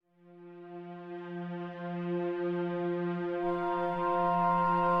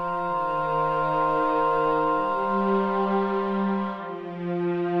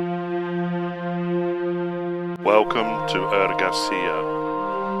welcome to Ergasia,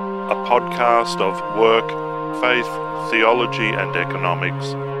 a podcast of work, faith, theology and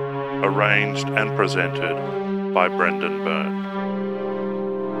economics, arranged and presented by Brendan Byrne.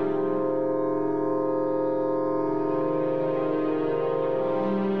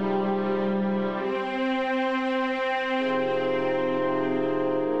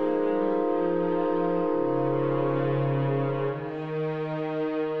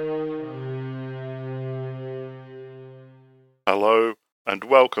 Hello and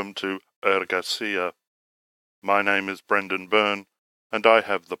welcome to Ergasia. My name is Brendan Byrne and I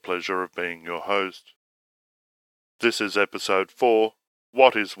have the pleasure of being your host. This is episode 4,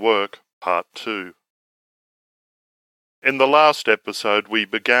 What is Work, Part 2. In the last episode we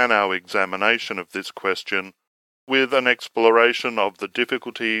began our examination of this question with an exploration of the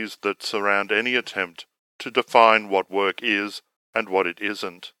difficulties that surround any attempt to define what work is and what it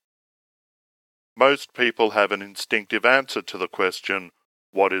isn't. Most people have an instinctive answer to the question,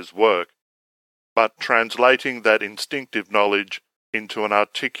 what is work? But translating that instinctive knowledge into an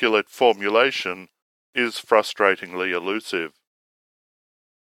articulate formulation is frustratingly elusive.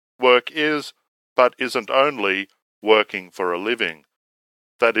 Work is, but isn't only, working for a living,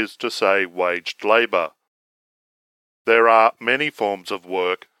 that is to say, waged labour. There are many forms of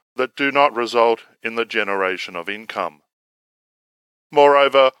work that do not result in the generation of income.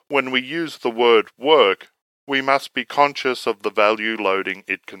 Moreover, when we use the word work, we must be conscious of the value loading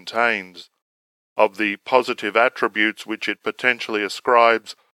it contains, of the positive attributes which it potentially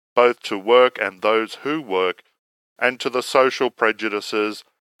ascribes both to work and those who work, and to the social prejudices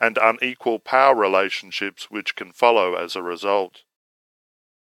and unequal power relationships which can follow as a result.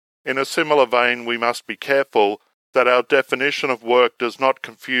 In a similar vein, we must be careful that our definition of work does not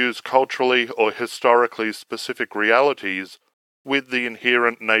confuse culturally or historically specific realities with the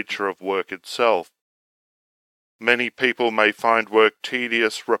inherent nature of work itself. Many people may find work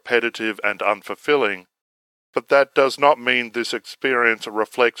tedious, repetitive, and unfulfilling, but that does not mean this experience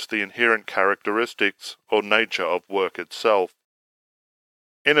reflects the inherent characteristics or nature of work itself.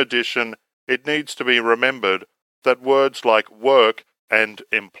 In addition, it needs to be remembered that words like work and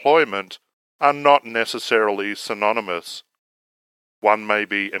employment are not necessarily synonymous. One may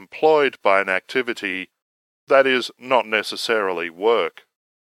be employed by an activity that is not necessarily work.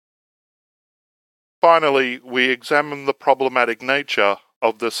 Finally, we examine the problematic nature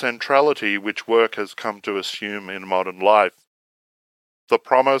of the centrality which work has come to assume in modern life. The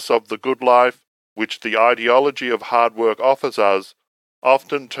promise of the good life, which the ideology of hard work offers us,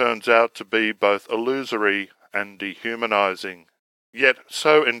 often turns out to be both illusory and dehumanizing. Yet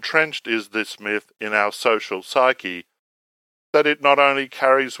so entrenched is this myth in our social psyche that it not only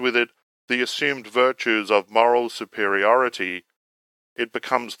carries with it the assumed virtues of moral superiority, it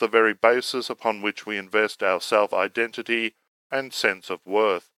becomes the very basis upon which we invest our self-identity and sense of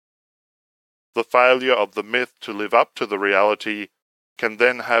worth. The failure of the myth to live up to the reality can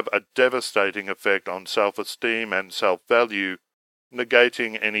then have a devastating effect on self-esteem and self-value,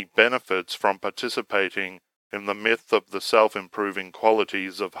 negating any benefits from participating in the myth of the self-improving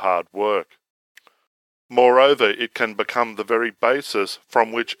qualities of hard work. Moreover, it can become the very basis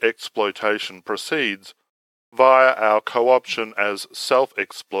from which exploitation proceeds, via our co-option as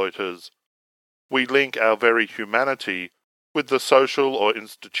self-exploiters. We link our very humanity with the social or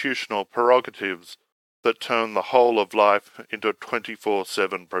institutional prerogatives that turn the whole of life into a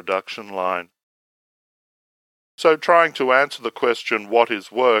 24/7 production line. So trying to answer the question, what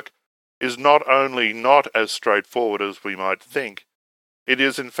is work, is not only not as straightforward as we might think, it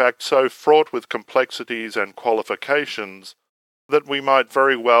is in fact so fraught with complexities and qualifications that we might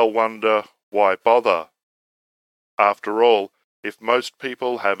very well wonder, why bother? After all, if most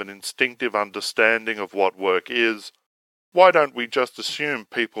people have an instinctive understanding of what work is, why don't we just assume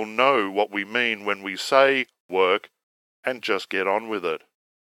people know what we mean when we say work and just get on with it?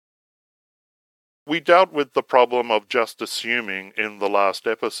 We dealt with the problem of just assuming in the last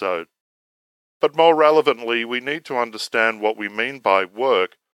episode. But more relevantly, we need to understand what we mean by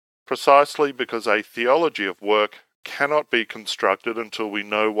work, precisely because a theology of work cannot be constructed until we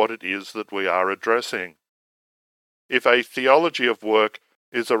know what it is that we are addressing. If a theology of work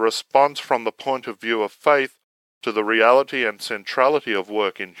is a response from the point of view of faith to the reality and centrality of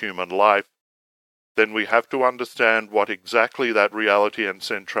work in human life, then we have to understand what exactly that reality and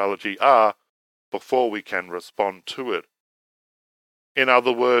centrality are before we can respond to it. In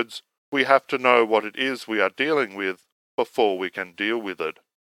other words, we have to know what it is we are dealing with before we can deal with it.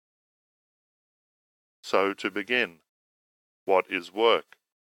 So to begin, what is work?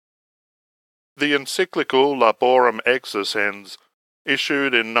 The encyclical Laborem Exercens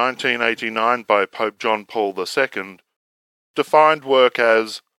issued in 1989 by Pope John Paul II, defined work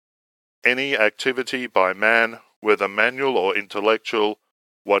as any activity by man, whether manual or intellectual,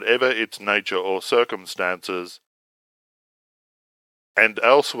 whatever its nature or circumstances, and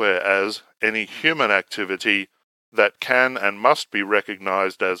elsewhere as any human activity that can and must be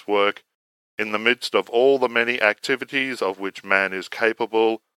recognized as work in the midst of all the many activities of which man is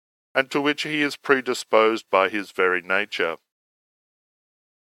capable and to which he is predisposed by his very nature.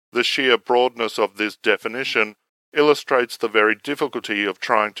 The sheer broadness of this definition illustrates the very difficulty of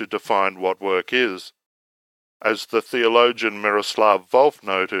trying to define what work is. As the theologian Miroslav Volf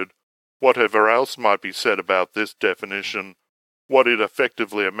noted, whatever else might be said about this definition, what it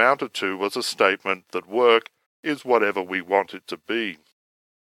effectively amounted to was a statement that work is whatever we want it to be.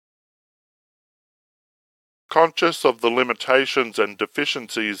 Conscious of the limitations and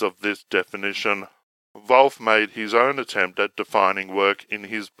deficiencies of this definition, Volf made his own attempt at defining work in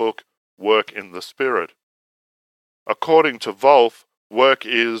his book Work in the Spirit. According to Volf, work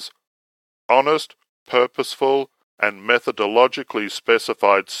is honest, purposeful, and methodologically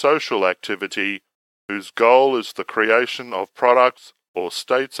specified social activity whose goal is the creation of products or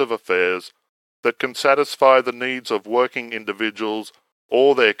states of affairs that can satisfy the needs of working individuals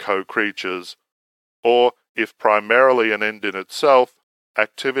or their co-creatures, or, if primarily an end in itself,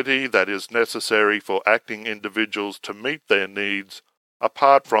 activity that is necessary for acting individuals to meet their needs,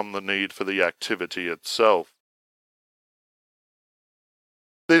 apart from the need for the activity itself.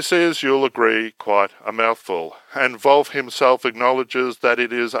 This is, you'll agree, quite a mouthful, and Volf himself acknowledges that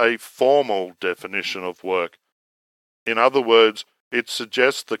it is a formal definition of work. In other words, it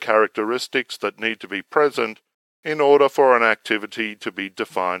suggests the characteristics that need to be present in order for an activity to be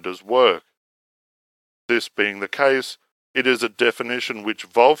defined as work. This being the case, it is a definition which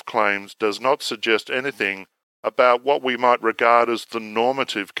Volf claims does not suggest anything about what we might regard as the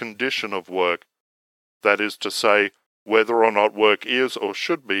normative condition of work, that is to say, whether or not work is or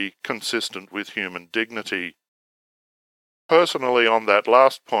should be consistent with human dignity. Personally, on that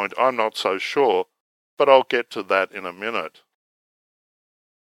last point, I'm not so sure, but I'll get to that in a minute.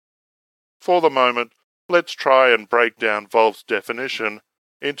 For the moment, let's try and break down Volf's definition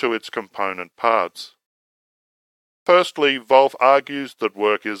into its component parts. Firstly, Volf argues that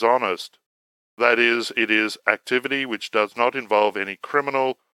work is honest. That is, it is activity which does not involve any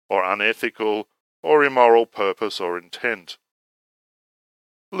criminal or unethical or immoral purpose or intent.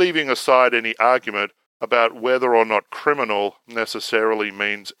 Leaving aside any argument about whether or not criminal necessarily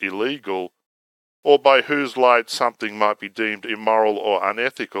means illegal, or by whose light something might be deemed immoral or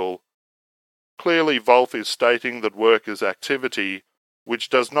unethical, clearly Volf is stating that work is activity which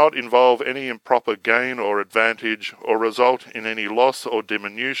does not involve any improper gain or advantage or result in any loss or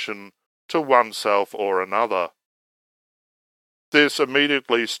diminution to oneself or another. This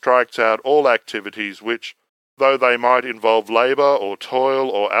immediately strikes out all activities which, though they might involve labour or toil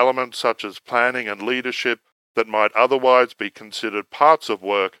or elements such as planning and leadership that might otherwise be considered parts of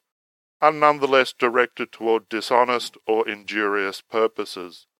work, are nonetheless directed toward dishonest or injurious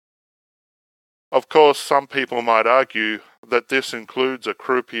purposes. Of course, some people might argue that this includes a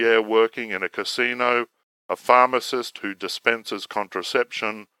croupier working in a casino, a pharmacist who dispenses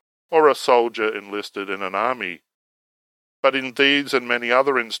contraception, or a soldier enlisted in an army. But in these and many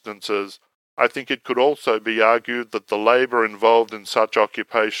other instances, I think it could also be argued that the labour involved in such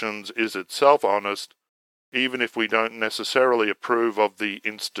occupations is itself honest, even if we don't necessarily approve of the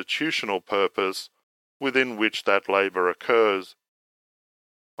institutional purpose within which that labour occurs.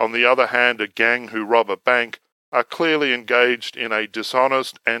 On the other hand, a gang who rob a bank are clearly engaged in a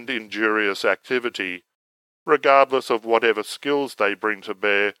dishonest and injurious activity, regardless of whatever skills they bring to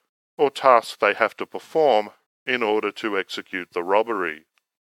bear or tasks they have to perform in order to execute the robbery.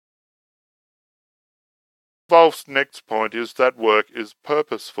 Volf's next point is that work is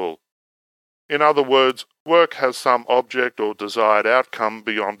purposeful. In other words, work has some object or desired outcome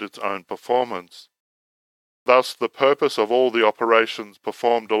beyond its own performance. Thus, the purpose of all the operations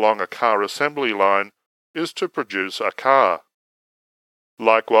performed along a car assembly line is to produce a car.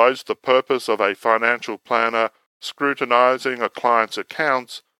 Likewise, the purpose of a financial planner scrutinizing a client's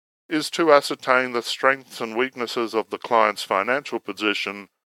accounts is to ascertain the strengths and weaknesses of the client's financial position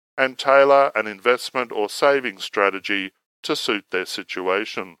and tailor an investment or saving strategy to suit their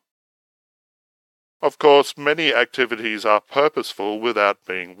situation. Of course, many activities are purposeful without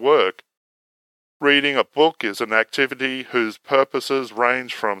being work. Reading a book is an activity whose purposes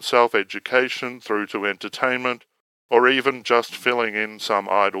range from self-education through to entertainment, or even just filling in some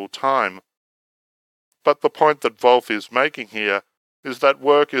idle time. But the point that Volf is making here is that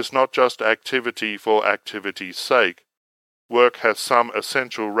work is not just activity for activity's sake. work has some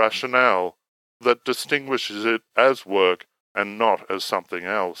essential rationale that distinguishes it as work and not as something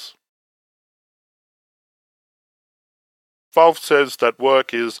else. Wolff says that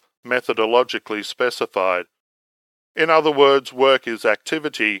work is methodologically specified. In other words, work is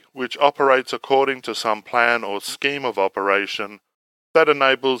activity which operates according to some plan or scheme of operation that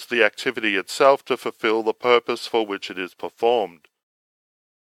enables the activity itself to fulfill the purpose for which it is performed.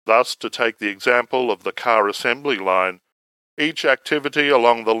 Thus, to take the example of the car assembly line, each activity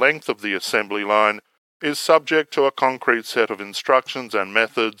along the length of the assembly line is subject to a concrete set of instructions and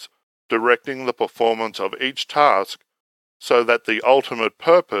methods directing the performance of each task so that the ultimate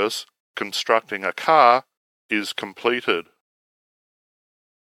purpose, constructing a car, is completed.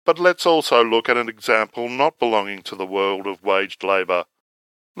 But let's also look at an example not belonging to the world of waged labour.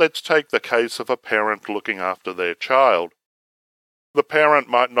 Let's take the case of a parent looking after their child. The parent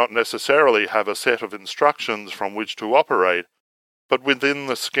might not necessarily have a set of instructions from which to operate, but within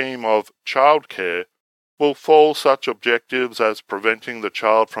the scheme of childcare will fall such objectives as preventing the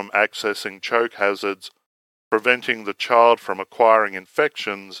child from accessing choke hazards, preventing the child from acquiring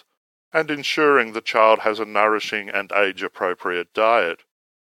infections, and ensuring the child has a nourishing and age-appropriate diet.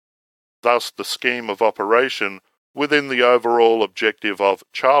 Thus, the scheme of operation within the overall objective of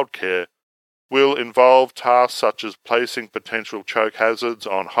childcare will involve tasks such as placing potential choke hazards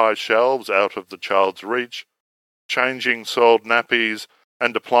on high shelves out of the child's reach, changing soiled nappies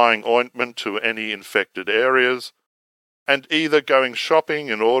and applying ointment to any infected areas, and either going shopping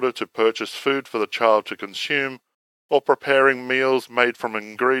in order to purchase food for the child to consume, or preparing meals made from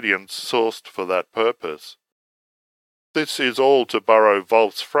ingredients sourced for that purpose. This is all, to borrow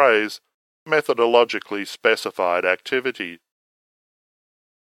Wolff's phrase, methodologically specified activity.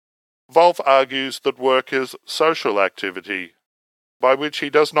 Wolff argues that work is social activity, by which he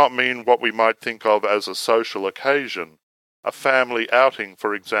does not mean what we might think of as a social occasion, a family outing,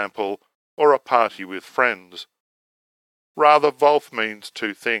 for example, or a party with friends. Rather, Wolff means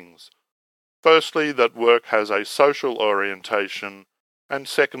two things. Firstly, that work has a social orientation, and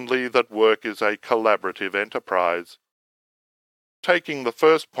secondly, that work is a collaborative enterprise. Taking the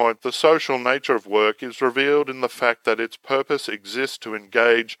first point, the social nature of work is revealed in the fact that its purpose exists to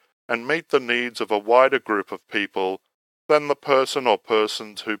engage and meet the needs of a wider group of people than the person or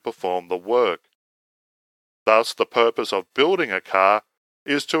persons who perform the work. Thus, the purpose of building a car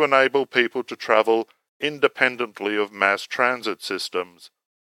is to enable people to travel independently of mass transit systems.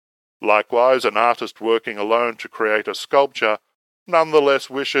 Likewise, an artist working alone to create a sculpture nonetheless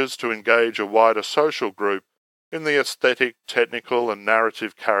wishes to engage a wider social group in the aesthetic, technical, and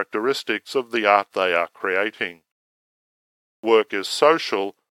narrative characteristics of the art they are creating. Work is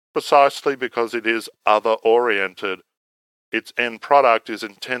social precisely because it is other-oriented. Its end product is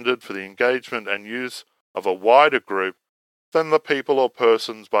intended for the engagement and use of a wider group than the people or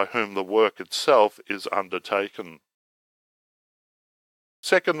persons by whom the work itself is undertaken.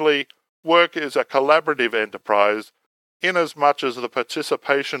 Secondly, work is a collaborative enterprise inasmuch as the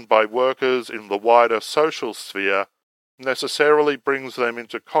participation by workers in the wider social sphere necessarily brings them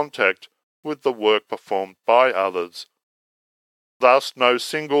into contact with the work performed by others. Thus, no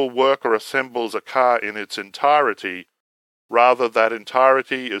single worker assembles a car in its entirety. Rather, that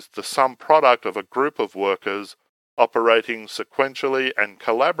entirety is the sum product of a group of workers operating sequentially and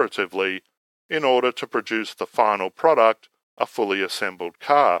collaboratively in order to produce the final product, a fully assembled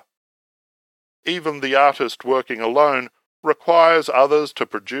car. Even the artist working alone requires others to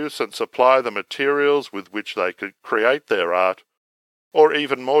produce and supply the materials with which they could create their art, or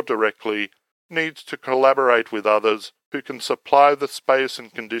even more directly, needs to collaborate with others who can supply the space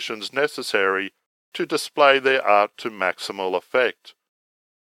and conditions necessary to display their art to maximal effect.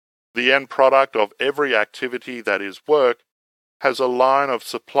 The end product of every activity that is work has a line of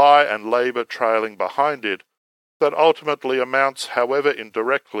supply and labour trailing behind it that ultimately amounts, however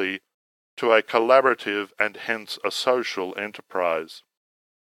indirectly, to a collaborative and hence a social enterprise.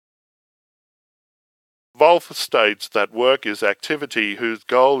 Wolff states that work is activity whose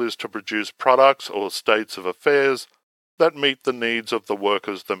goal is to produce products or states of affairs that meet the needs of the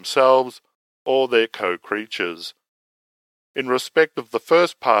workers themselves or their co-creatures. In respect of the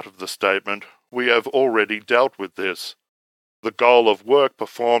first part of the statement, we have already dealt with this. The goal of work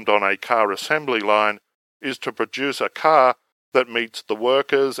performed on a car assembly line is to produce a car that meets the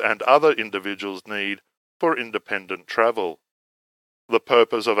workers' and other individuals' need for independent travel. The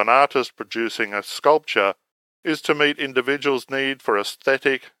purpose of an artist producing a sculpture is to meet individuals' need for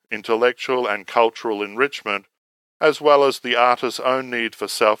aesthetic, intellectual, and cultural enrichment, as well as the artist's own need for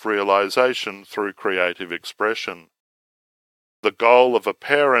self-realization through creative expression. The goal of a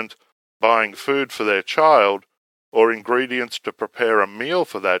parent buying food for their child or ingredients to prepare a meal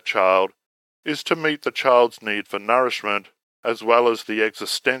for that child is to meet the child's need for nourishment as well as the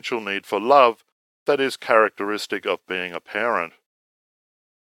existential need for love that is characteristic of being a parent.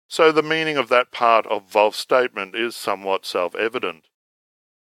 So the meaning of that part of Wolff's statement is somewhat self-evident.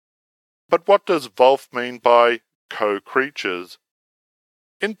 But what does Wolff mean by co-creatures?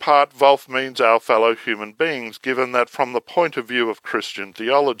 In part, Wolff means our fellow human beings, given that from the point of view of Christian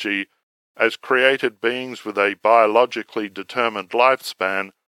theology, as created beings with a biologically determined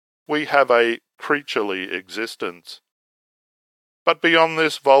lifespan, we have a creaturely existence. But beyond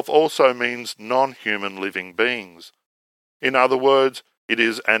this, Wolff also means non-human living beings. In other words, it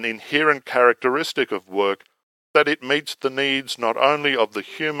is an inherent characteristic of work that it meets the needs not only of the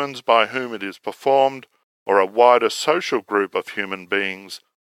humans by whom it is performed, or a wider social group of human beings,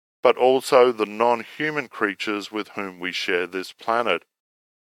 but also the non-human creatures with whom we share this planet.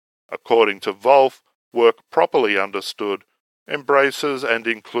 According to Wolff, work properly understood embraces and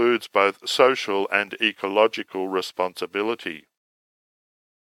includes both social and ecological responsibility.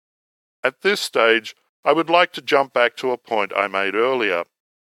 At this stage, I would like to jump back to a point I made earlier.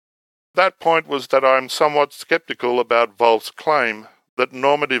 That point was that I am somewhat skeptical about Wolff's claim that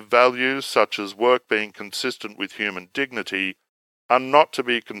normative values such as work being consistent with human dignity are not to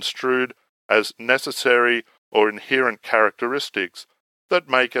be construed as necessary or inherent characteristics that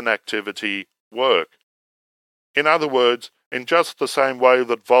make an activity work. In other words, in just the same way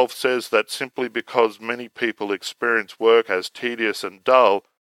that Wolff says that simply because many people experience work as tedious and dull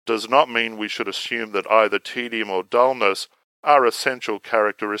does not mean we should assume that either tedium or dullness are essential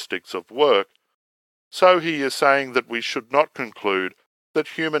characteristics of work, so he is saying that we should not conclude that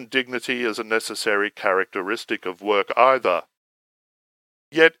human dignity is a necessary characteristic of work either.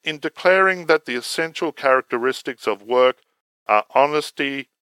 Yet in declaring that the essential characteristics of work are honesty,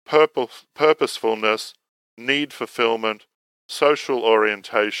 purposefulness, need fulfillment, social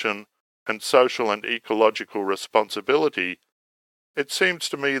orientation, and social and ecological responsibility, it seems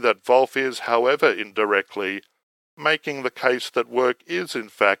to me that Wolff is, however indirectly, making the case that work is, in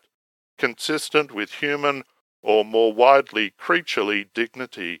fact, consistent with human, or more widely, creaturely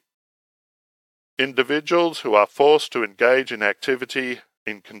dignity. Individuals who are forced to engage in activity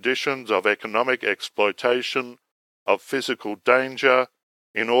in conditions of economic exploitation, of physical danger,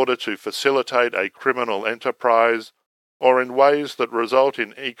 in order to facilitate a criminal enterprise, or in ways that result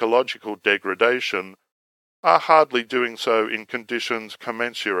in ecological degradation, are hardly doing so in conditions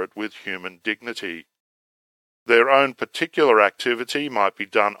commensurate with human dignity. Their own particular activity might be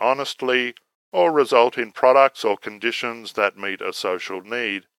done honestly, or result in products or conditions that meet a social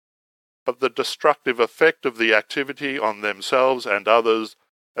need, but the destructive effect of the activity on themselves and others,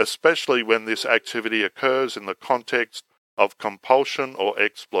 especially when this activity occurs in the context of compulsion or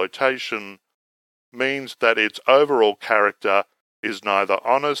exploitation, means that its overall character is neither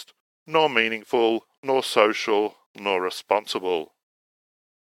honest, nor meaningful, nor social, nor responsible.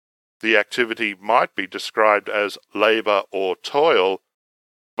 The activity might be described as labour or toil,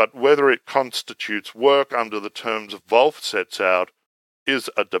 but whether it constitutes work under the terms Wolff sets out is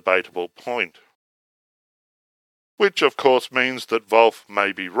a debatable point. Which of course means that Wolff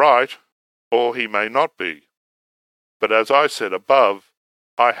may be right, or he may not be. But as I said above,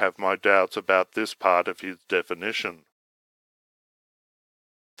 I have my doubts about this part of his definition.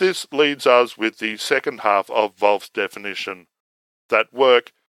 This leads us with the second half of Wolff's definition, that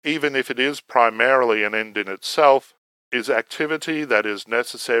work, even if it is primarily an end in itself, is activity that is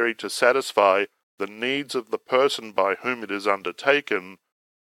necessary to satisfy the needs of the person by whom it is undertaken,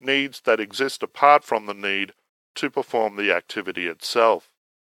 needs that exist apart from the need to perform the activity itself.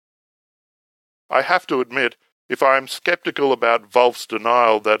 I have to admit, if I am skeptical about Wolff's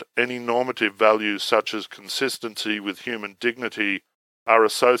denial that any normative values such as consistency with human dignity are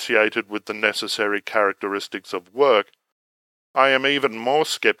associated with the necessary characteristics of work, I am even more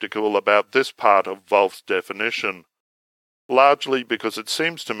skeptical about this part of Wolff's definition, largely because it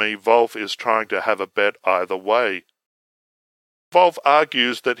seems to me Wolff is trying to have a bet either way. Wolff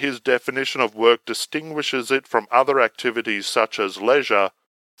argues that his definition of work distinguishes it from other activities such as leisure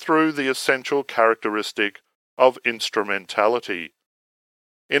through the essential characteristic of instrumentality.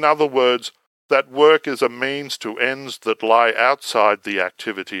 In other words, that work is a means to ends that lie outside the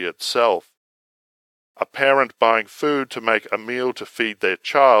activity itself. A parent buying food to make a meal to feed their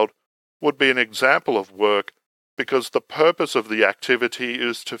child would be an example of work because the purpose of the activity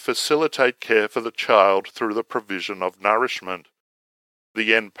is to facilitate care for the child through the provision of nourishment.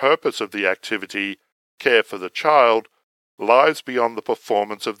 The end purpose of the activity, care for the child, lies beyond the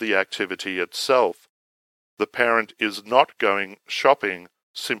performance of the activity itself. The parent is not going shopping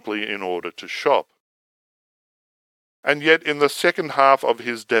simply in order to shop. And yet in the second half of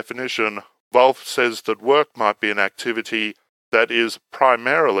his definition, Wolff says that work might be an activity that is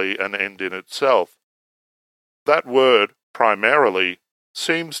primarily an end in itself. That word, primarily,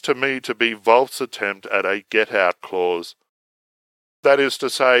 seems to me to be Wolff's attempt at a get-out clause. That is to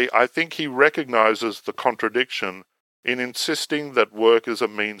say, I think he recognizes the contradiction in insisting that work is a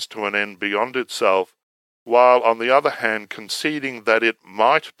means to an end beyond itself, while on the other hand conceding that it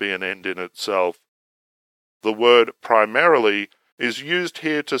might be an end in itself. The word primarily is used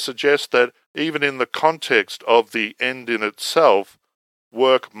here to suggest that even in the context of the end in itself,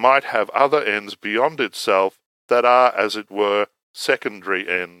 work might have other ends beyond itself that are, as it were, secondary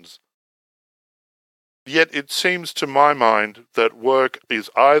ends. Yet it seems to my mind that work is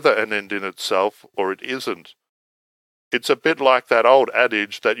either an end in itself or it isn't. It's a bit like that old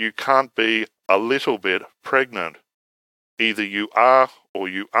adage that you can't be a little bit pregnant. Either you are or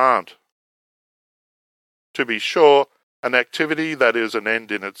you aren't. To be sure, an activity that is an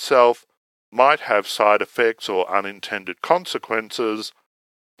end in itself might have side effects or unintended consequences,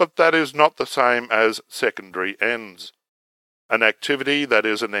 but that is not the same as secondary ends. An activity that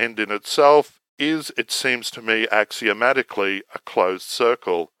is an end in itself is, it seems to me, axiomatically a closed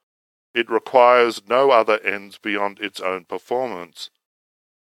circle. It requires no other ends beyond its own performance.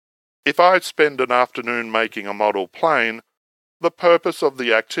 If I spend an afternoon making a model plane, the purpose of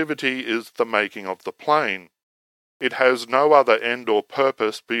the activity is the making of the plane. It has no other end or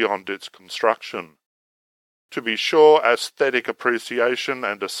purpose beyond its construction. To be sure, aesthetic appreciation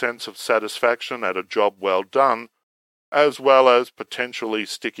and a sense of satisfaction at a job well done, as well as potentially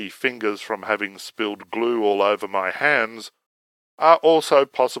sticky fingers from having spilled glue all over my hands, are also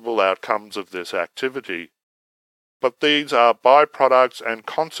possible outcomes of this activity. But these are byproducts and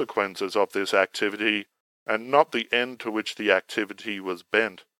consequences of this activity, and not the end to which the activity was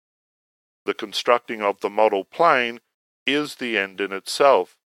bent. The constructing of the model plane is the end in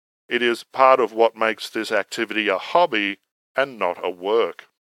itself. It is part of what makes this activity a hobby and not a work.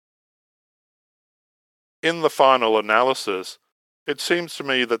 In the final analysis, it seems to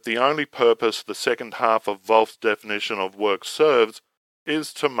me that the only purpose the second half of Wolff's definition of work serves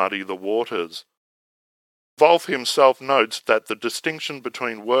is to muddy the waters. Wolff himself notes that the distinction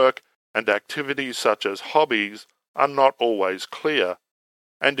between work and activities such as hobbies are not always clear,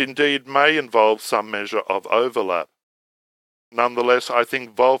 and indeed may involve some measure of overlap. Nonetheless, I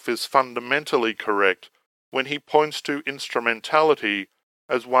think Wolff is fundamentally correct when he points to instrumentality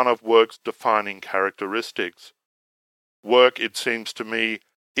as one of work's defining characteristics. Work, it seems to me,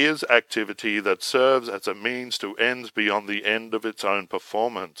 is activity that serves as a means to ends beyond the end of its own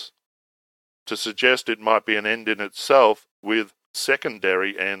performance. To suggest it might be an end in itself with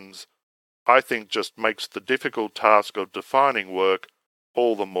secondary ends, I think just makes the difficult task of defining work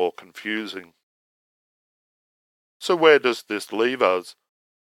all the more confusing. So where does this leave us?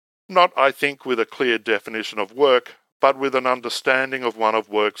 Not, I think, with a clear definition of work, but with an understanding of one of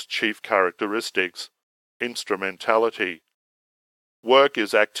work's chief characteristics, instrumentality. Work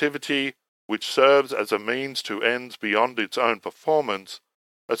is activity which serves as a means to ends beyond its own performance,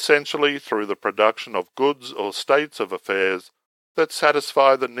 essentially through the production of goods or states of affairs that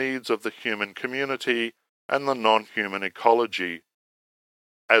satisfy the needs of the human community and the non-human ecology.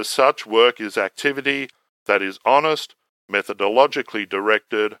 As such, work is activity that is honest, methodologically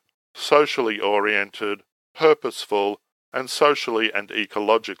directed, socially oriented, purposeful, and socially and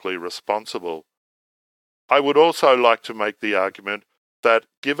ecologically responsible. I would also like to make the argument that,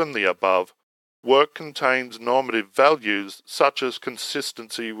 given the above, work contains normative values such as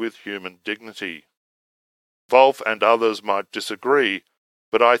consistency with human dignity. Wolff and others might disagree,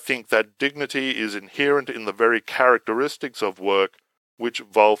 but I think that dignity is inherent in the very characteristics of work which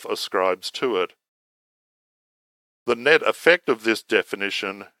Wolff ascribes to it. The net effect of this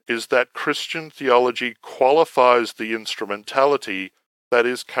definition is that Christian theology qualifies the instrumentality that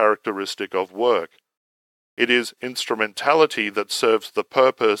is characteristic of work. It is instrumentality that serves the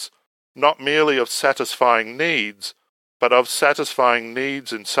purpose not merely of satisfying needs, but of satisfying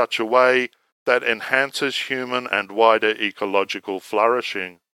needs in such a way that enhances human and wider ecological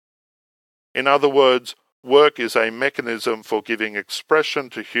flourishing. In other words, work is a mechanism for giving expression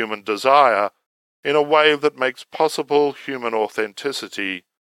to human desire in a way that makes possible human authenticity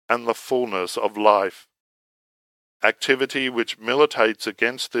and the fullness of life. Activity which militates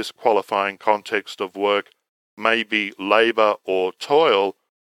against this qualifying context of work may be labour or toil,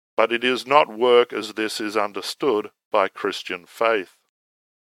 but it is not work as this is understood by Christian faith.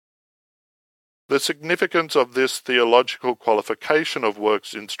 The significance of this theological qualification of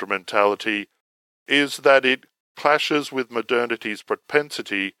work's instrumentality is that it clashes with modernity's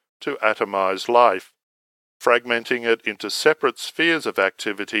propensity to atomize life, fragmenting it into separate spheres of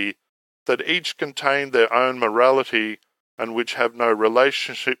activity that each contain their own morality and which have no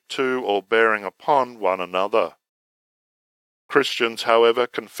relationship to or bearing upon one another. Christians, however,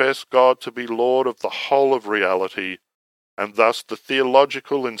 confess God to be Lord of the whole of reality, and thus the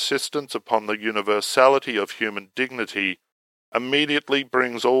theological insistence upon the universality of human dignity immediately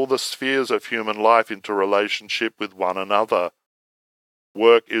brings all the spheres of human life into relationship with one another.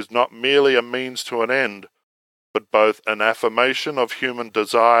 Work is not merely a means to an end, but both an affirmation of human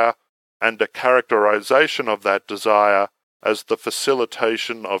desire and a characterization of that desire as the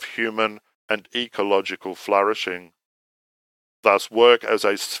facilitation of human and ecological flourishing. Thus, work as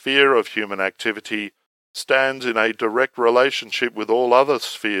a sphere of human activity stands in a direct relationship with all other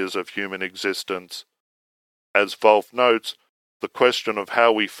spheres of human existence. As Wolff notes, the question of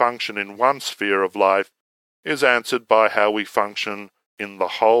how we function in one sphere of life is answered by how we function in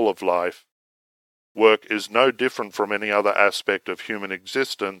the whole of life. Work is no different from any other aspect of human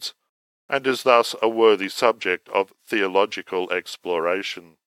existence, and is thus a worthy subject of theological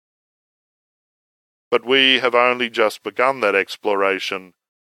exploration. But we have only just begun that exploration.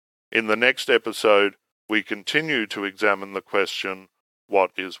 In the next episode, we continue to examine the question,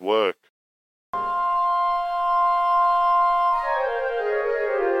 what is work?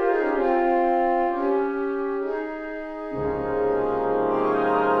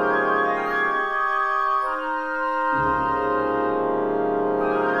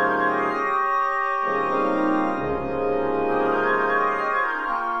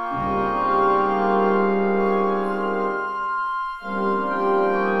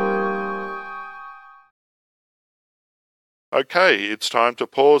 Okay, it's time to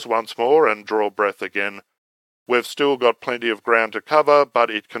pause once more and draw breath again. We've still got plenty of ground to cover, but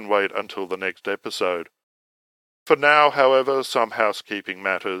it can wait until the next episode. For now, however, some housekeeping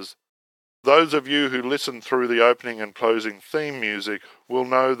matters. Those of you who listen through the opening and closing theme music will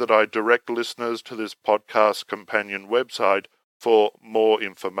know that I direct listeners to this podcast companion website for more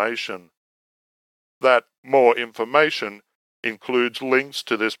information. That more information includes links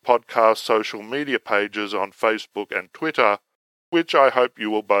to this podcast social media pages on Facebook and Twitter, which I hope you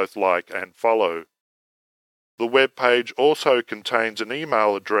will both like and follow. The web page also contains an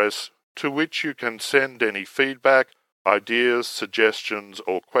email address to which you can send any feedback, ideas, suggestions,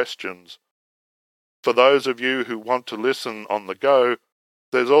 or questions. For those of you who want to listen on the go,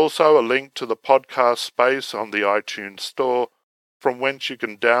 there's also a link to the podcast space on the iTunes Store, from whence you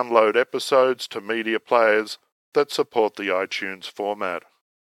can download episodes to media players that support the iTunes format.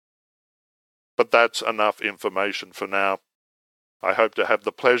 But that's enough information for now. I hope to have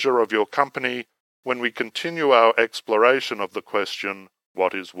the pleasure of your company when we continue our exploration of the question,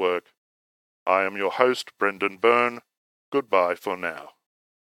 what is work? I am your host, Brendan Byrne. Goodbye for now.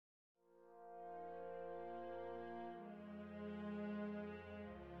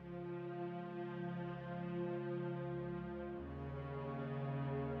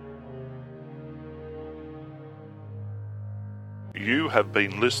 You have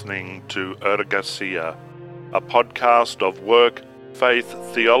been listening to Ergasia, a podcast of work, faith,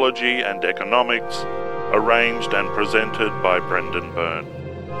 theology and economics, arranged and presented by Brendan Byrne.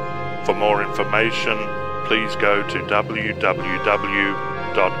 For more information, please go to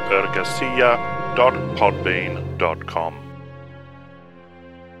www.ergasia.podbean.com.